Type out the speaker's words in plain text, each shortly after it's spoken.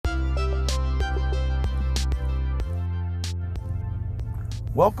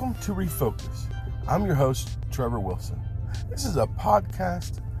Welcome to Refocus. I'm your host, Trevor Wilson. This is a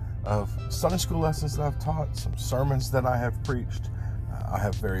podcast of Sunday school lessons that I've taught, some sermons that I have preached. I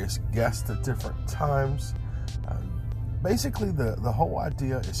have various guests at different times. Basically, the whole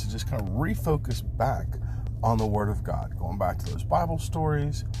idea is to just kind of refocus back on the Word of God, going back to those Bible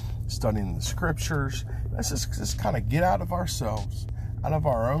stories, studying the Scriptures. Let's just kind of get out of ourselves, out of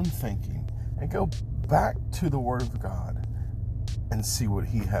our own thinking, and go back to the Word of God and see what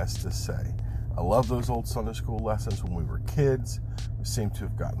He has to say. I love those old Sunday school lessons when we were kids. We seem to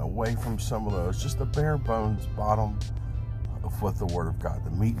have gotten away from some of those, just the bare bones bottom of what the Word of God,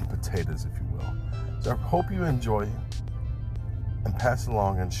 the meat and potatoes, if you will. So I hope you enjoy it and pass it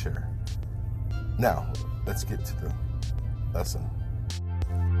along and share. Now, let's get to the lesson.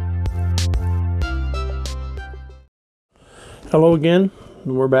 Hello again,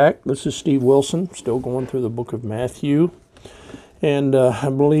 we're back. This is Steve Wilson, still going through the book of Matthew. And I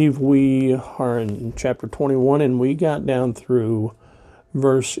believe we are in chapter 21, and we got down through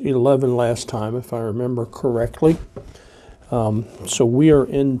verse 11 last time, if I remember correctly. So we are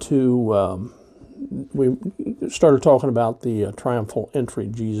into, we started talking about the triumphal entry.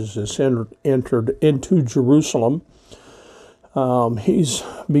 Jesus has entered into Jerusalem. He's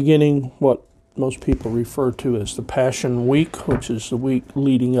beginning what most people refer to as the Passion Week, which is the week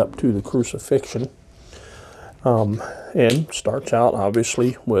leading up to the crucifixion. And starts out,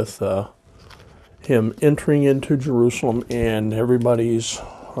 obviously, with him entering into Jerusalem, and everybody's,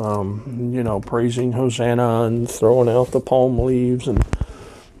 praising Hosanna and throwing out the palm leaves, and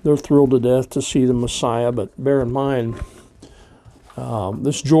they're thrilled to death to see the Messiah. But bear in mind,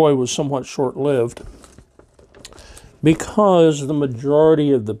 this joy was somewhat short-lived, because the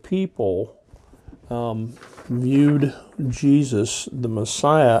majority of the people viewed Jesus, the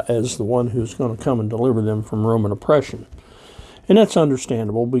Messiah, as the one who's going to come and deliver them from Roman oppression. And that's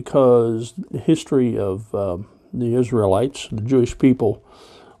understandable, because the history of the Israelites, the Jewish people,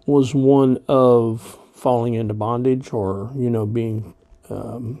 was one of falling into bondage or, being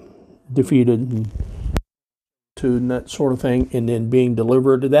defeated and that sort of thing, and then being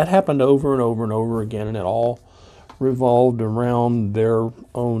delivered. That happened over and over and over again, and it all revolved around their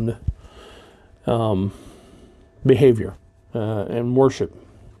own behavior and worship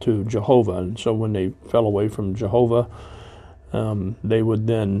to Jehovah. And so when they fell away from Jehovah, they would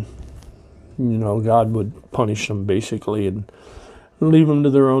then, God would punish them basically and leave them to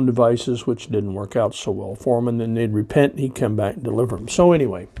their own devices, which didn't work out so well for them. And then they'd repent, and He'd come back and deliver them. So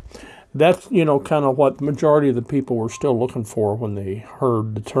anyway, that's, kind of what the majority of the people were still looking for when they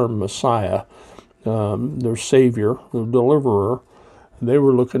heard the term Messiah, their Savior, the Deliverer. They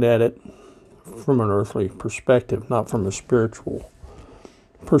were looking at it from an earthly perspective, not from a spiritual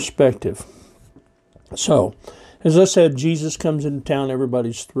perspective. So, as I said, Jesus comes into town,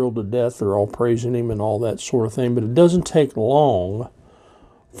 everybody's thrilled to death, they're all praising Him and all that sort of thing, but it doesn't take long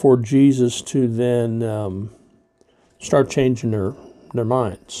for Jesus to then start changing their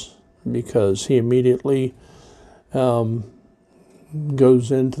minds, because He immediately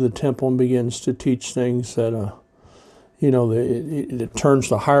goes into the temple and begins to teach things that, it turns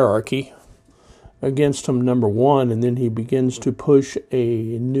the hierarchy against Him, number one, and then He begins to push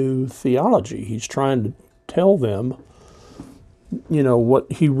a new theology. He's trying to tell them,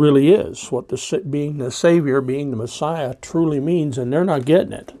 what He really is, what being the Savior, being the Messiah truly means, and they're not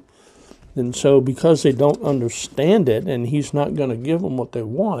getting it. And so because they don't understand it, and He's not going to give them what they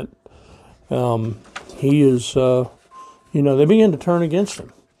want, He is, they begin to turn against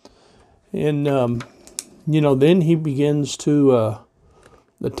Him. And, then He begins to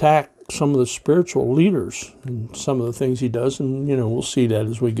attack some of the spiritual leaders and some of the things He does, and we'll see that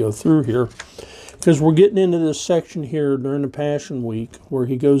as we go through here, because we're getting into this section here during the Passion Week where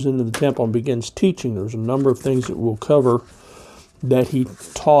He goes into the temple and begins teaching. There's a number of things that we'll cover that He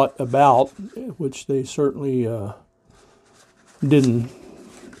taught about, which they certainly didn't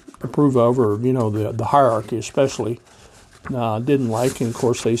approve of, or the hierarchy especially didn't like, and of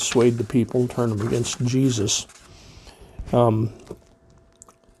course they swayed the people and turned them against Jesus.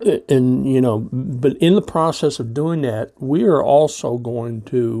 But in the process of doing that, we are also going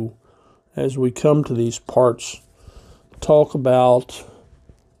to, as we come to these parts, talk about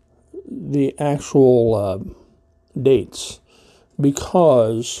the actual dates,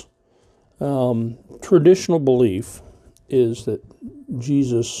 because traditional belief is that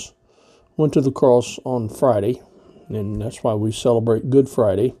Jesus went to the cross on Friday, and that's why we celebrate Good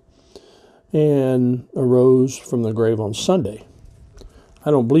Friday, and arose from the grave on Sunday. I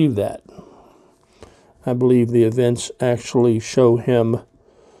don't believe that. I believe the events actually show Him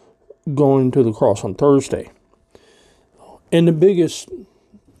going to the cross on Thursday. And the biggest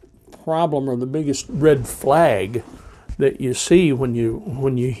problem or the biggest red flag that you see when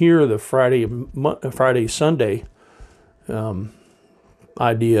you hear the Friday Sunday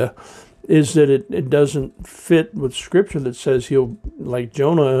idea is that it doesn't fit with Scripture that says he'll, like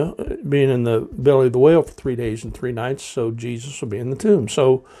Jonah being in the belly of the whale for 3 days and 3 nights, so Jesus will be in the tomb.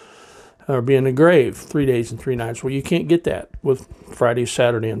 So, or be in the grave 3 days and 3 nights. Well, you can't get that with Friday,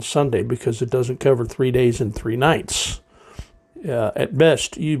 Saturday, and Sunday because it doesn't cover 3 days and 3 nights. At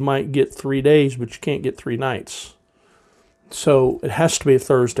best, you might get 3 days, but you can't get 3 nights. So it has to be a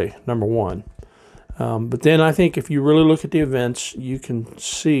Thursday, number one. But then I think if you really look at the events, you can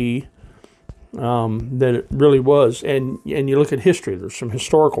see that it really was. And you look at history. There's some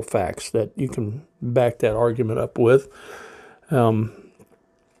historical facts that you can back that argument up with.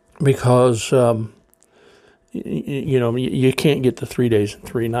 Because, you can't get the 3 days and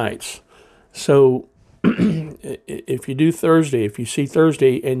 3 nights. So if you do Thursday, if you see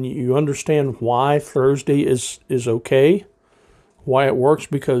Thursday and you understand why Thursday is okay, why it works,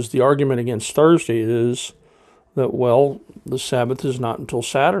 because the argument against Thursday is that, well, the Sabbath is not until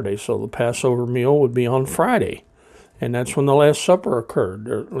Saturday, so the Passover meal would be on Friday. And that's when the Last Supper occurred,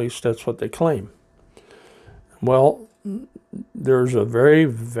 or at least that's what they claim. Well, there's a very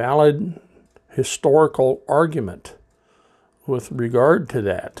valid historical argument with regard to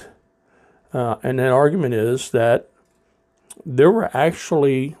that. And that argument is that there were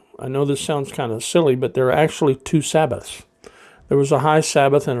actually, I know this sounds kind of silly, but there are actually 2 Sabbaths. There was a high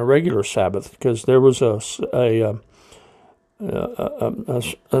Sabbath and a regular Sabbath because there was a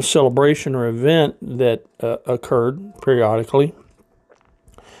celebration or event that occurred periodically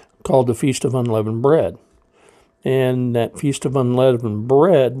called the Feast of Unleavened Bread. And that Feast of Unleavened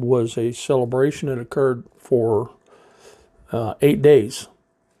Bread was a celebration that occurred for 8 days.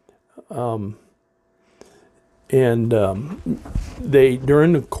 They,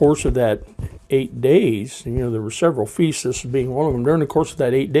 during the course of that 8 days, there were several feasts, this being one of them, during the course of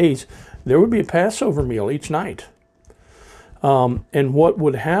that 8 days, there would be a Passover meal each night. And what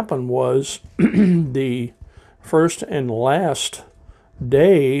would happen was the first and last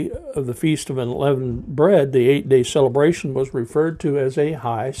day of the Feast of Unleavened Bread, the 8-day celebration, was referred to as a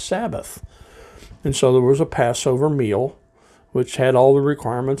high Sabbath. And so there was a Passover meal, which had all the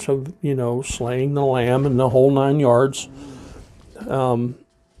requirements of, slaying the lamb and the whole 9 yards,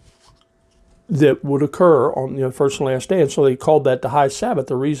 that would occur on the first and last day. And so they called that the high Sabbath.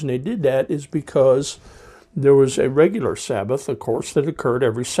 The reason they did that is because there was a regular Sabbath, of course, that occurred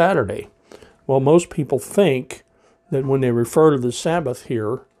every Saturday. Well, most people think that when they refer to the Sabbath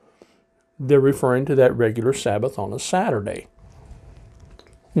here, they're referring to that regular Sabbath on a Saturday.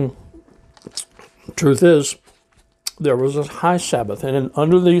 Truth is, there was a high Sabbath, and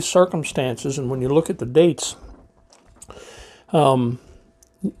under these circumstances, and when you look at the dates, it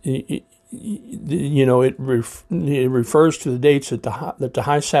refers to the dates that the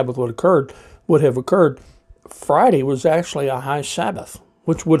high Sabbath would have occurred. Friday was actually a high Sabbath,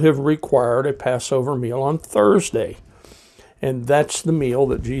 which would have required a Passover meal on Thursday. And that's the meal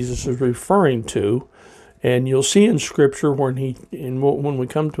that Jesus is referring to. And you'll see in Scripture, when we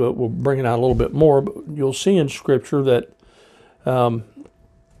come to it, we'll bring it out a little bit more, but you'll see in Scripture that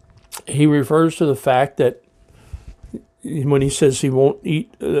he refers to the fact that when he says he won't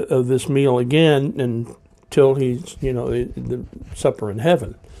eat of this meal again until he's, the supper in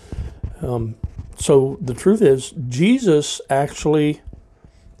heaven. So the truth is, Jesus actually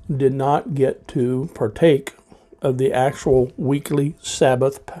did not get to partake of the actual weekly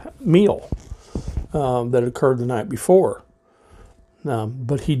Sabbath meal that occurred the night before.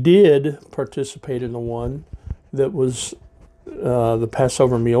 But he did participate in the one that was the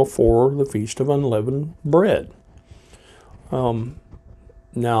Passover meal for the Feast of Unleavened Bread.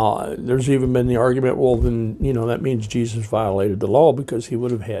 Now, there's even been the argument, well, then, that means Jesus violated the law because he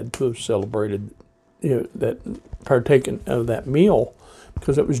would have had to have celebrated, partaken of that meal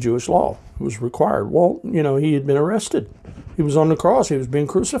because it was Jewish law. It was required. Well, he had been arrested. He was on the cross. He was being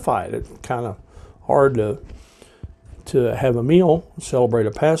crucified. It's kind of hard to have a meal, celebrate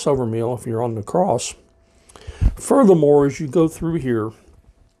a Passover meal if you're on the cross. Furthermore, as you go through here,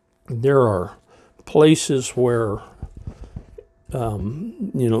 there are places where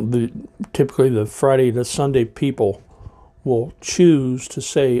typically the Friday to Sunday people will choose to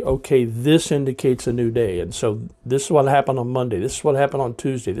say, okay, this indicates a new day. And so this is what happened on Monday. This is what happened on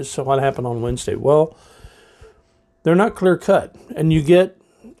Tuesday. This is what happened on Wednesday. Well, they're not clear cut. And you get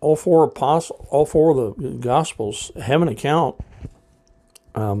all four of the Gospels have an account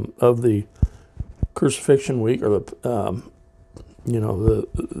of the crucifixion week, or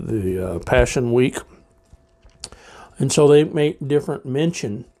the Passion week. And so they make different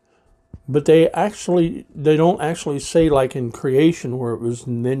mention But they don't actually say like in creation where it was,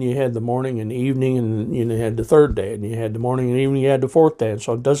 and then you had the morning and evening, and you had the third day, and you had the morning and evening, you had the fourth day, and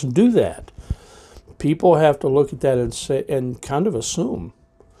so it doesn't do that. People have to look at that and say, and kind of assume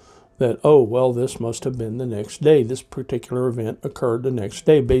that, oh, well, this must have been the next day. This particular event occurred the next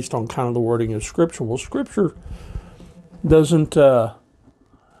day based on kind of the wording of Scripture. Well, Scripture doesn't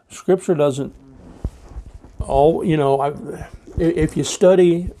if you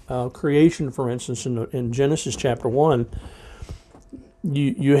study creation, for instance, in Genesis chapter 1,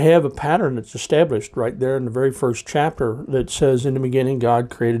 you have a pattern that's established right there in the very first chapter that says, in the beginning, God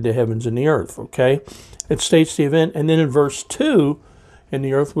created the heavens and the earth, okay? It states the event, and then in verse 2, and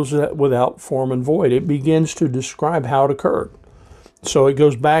the earth was without form and void. It begins to describe how it occurred. So it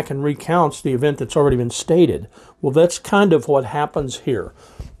goes back and recounts the event that's already been stated. Well, that's kind of what happens here.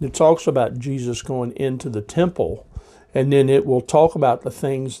 It talks about Jesus going into the temple, and then it will talk about the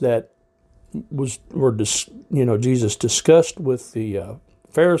things that Jesus discussed with the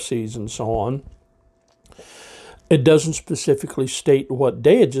Pharisees and so on. It doesn't specifically state what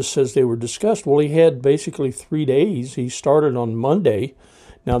day, it just says they were discussed. Well, he had basically 3 days. He started on Monday.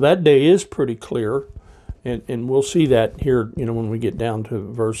 Now, that day is pretty clear, and we'll see that here, when we get down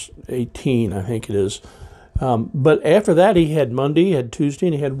to verse 18, I think it is. But after that, he had Monday, he had Tuesday,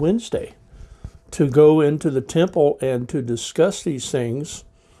 and he had Wednesday to go into the temple and to discuss these things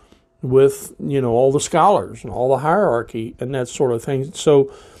with, all the scholars and all the hierarchy and that sort of thing.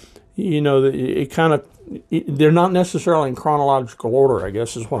 So, they're not necessarily in chronological order, I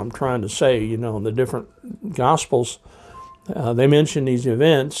guess is what I'm trying to say. The different Gospels, they mention these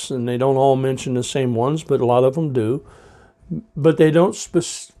events, and they don't all mention the same ones, but a lot of them do. But they don't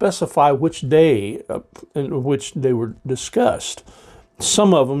specify which day in which they were discussed.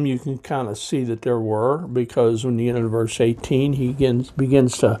 Some of them you can kind of see that there were, because when you get into verse 18, he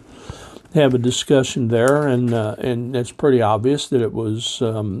begins to have a discussion there, and it's pretty obvious that it was, he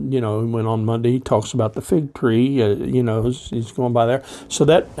went on Monday, he talks about the fig tree, he's going by there. So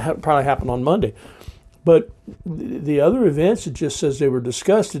that probably happened on Monday. But the other events, it just says they were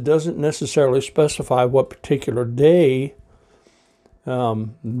discussed. It doesn't necessarily specify what particular day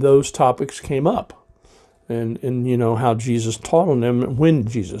those topics came up. And how Jesus taught on them, when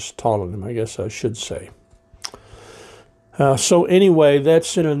Jesus taught on them, I guess I should say. So anyway,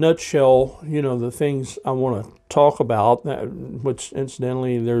 that's in a nutshell, the things I want to talk about, which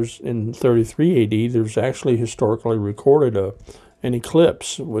incidentally, there's in 33 AD, there's actually historically recorded an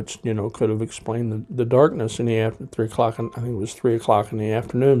eclipse, which, could have explained the darkness in the after 3 o'clock, I think it was 3 o'clock in the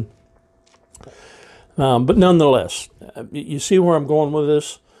afternoon. But nonetheless, you see where I'm going with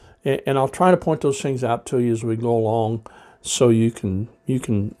this, and I'll try to point those things out to you as we go along, so you can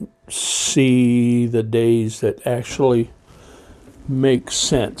see the days that actually make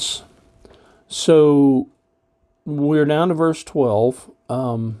sense. So we're down to verse 12,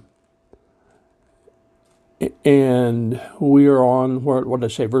 and we are on, what did I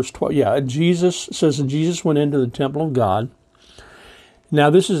say, verse 12? Yeah, Jesus says, and Jesus went into the temple of God. Now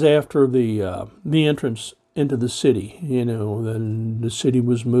this is after the entrance into the city. Then the city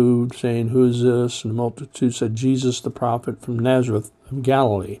was moved, saying, "Who is this?" And the multitude said, "Jesus the prophet from Nazareth of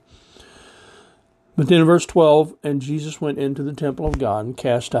Galilee." But then in verse 12, and Jesus went into the temple of God and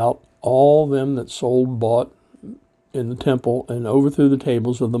cast out all them that sold, bought in the temple, and overthrew the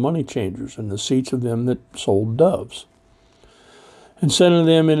tables of the money changers and the seats of them that sold doves. And said unto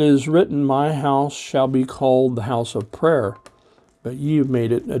them, It is written, My house shall be called the house of prayer, but ye have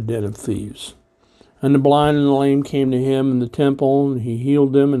made it a den of thieves. And the blind and the lame came to him in the temple, and he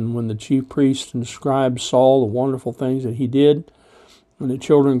healed them. And when the chief priests and scribes saw the wonderful things that he did, and the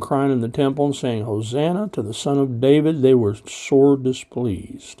children crying in the temple and saying, Hosanna to the Son of David, they were sore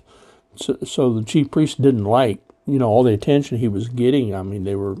displeased. So the chief priests didn't like, all the attention he was getting. I mean,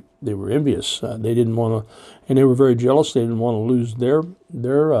 they were envious. They didn't want to, and they were very jealous. They didn't want to lose their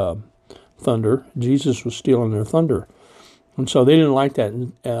thunder. Jesus was stealing their thunder. And so they didn't like that,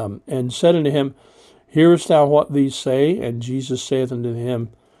 and said unto him, Hearest thou what these say? And Jesus saith unto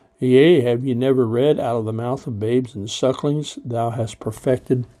him, Yea, have ye never read, Out of the mouth of babes and sucklings thou hast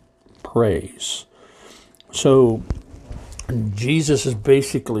perfected praise? So Jesus is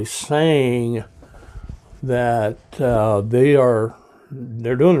basically saying that they're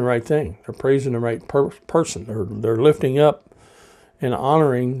doing the right thing. They're praising the right person. They're lifting up and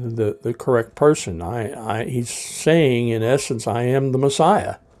honoring the correct person. He's saying, in essence, I am the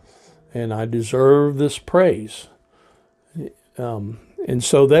Messiah, and I deserve this praise. And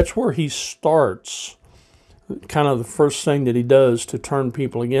so that's where he starts, kind of the first thing that he does to turn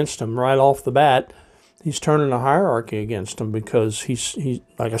people against him right off the bat. he's turning the hierarchy against them because he's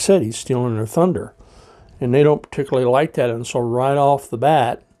like I said, he's stealing their thunder. And they don't particularly like that. And so right off the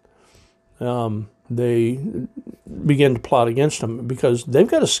bat, they begin to plot against him because they've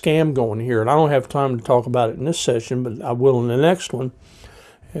got a scam going here. And I don't have time to talk about it in this session, but I will in the next one.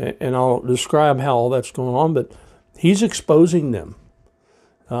 And I'll describe how all that's going on. But he's exposing them.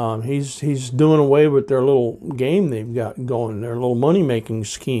 He's doing away with their little game they've got going, their little money-making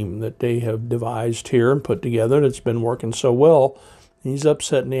scheme that they have devised here and put together that's been working so well. He's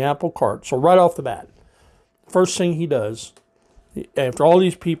upsetting the apple cart. So right off the bat, first thing he does, after all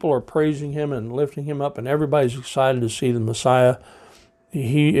these people are praising him and lifting him up and everybody's excited to see the Messiah,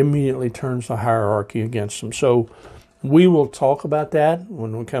 he immediately turns the hierarchy against them. So we will talk about that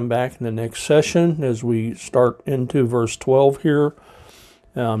when we come back in the next session as we start into verse 12 here.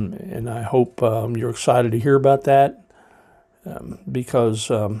 And I hope you're excited to hear about that because,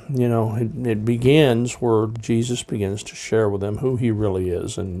 it begins where Jesus begins to share with them who he really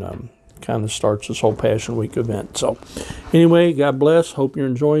is and kind of starts this whole Passion Week event. So anyway, God bless. Hope you're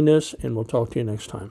enjoying this, and we'll talk to you next time.